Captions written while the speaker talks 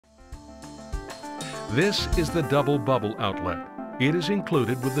This is the double bubble outlet. It is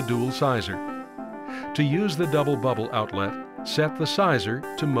included with the dual sizer. To use the double bubble outlet, set the sizer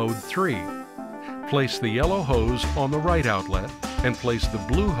to mode 3. Place the yellow hose on the right outlet and place the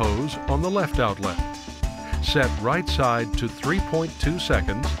blue hose on the left outlet. Set right side to 3.2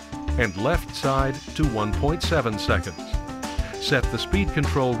 seconds and left side to 1.7 seconds. Set the speed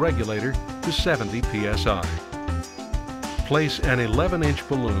control regulator to 70 psi. Place an 11-inch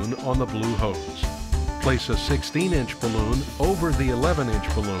balloon on the blue hose. Place a 16-inch balloon over the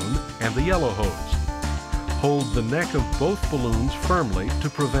 11-inch balloon and the yellow hose. Hold the neck of both balloons firmly to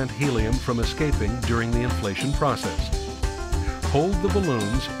prevent helium from escaping during the inflation process. Hold the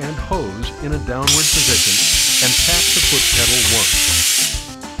balloons and hose in a downward position and tap the foot pedal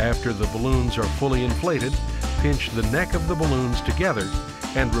once. After the balloons are fully inflated, pinch the neck of the balloons together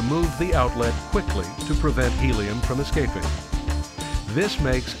and remove the outlet quickly to prevent helium from escaping. This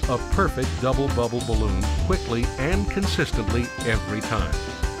makes a perfect double bubble balloon quickly and consistently every time.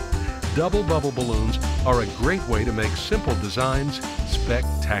 Double bubble balloons are a great way to make simple designs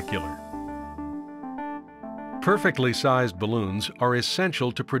spectacular. Perfectly sized balloons are essential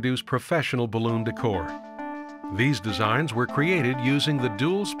to produce professional balloon decor. These designs were created using the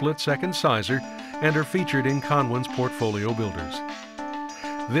dual split-second sizer and are featured in Conwin's portfolio builders.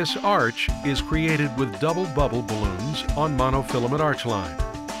 This arch is created with double bubble balloons on monofilament arch line.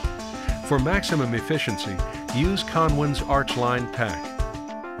 For maximum efficiency, use Conwin's arch line pack.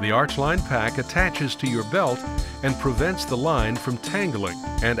 The arch line pack attaches to your belt and prevents the line from tangling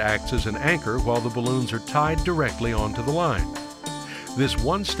and acts as an anchor while the balloons are tied directly onto the line. This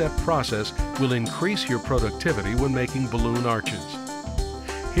one-step process will increase your productivity when making balloon arches.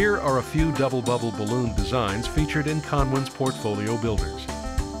 Here are a few double bubble balloon designs featured in Conwin's portfolio builders.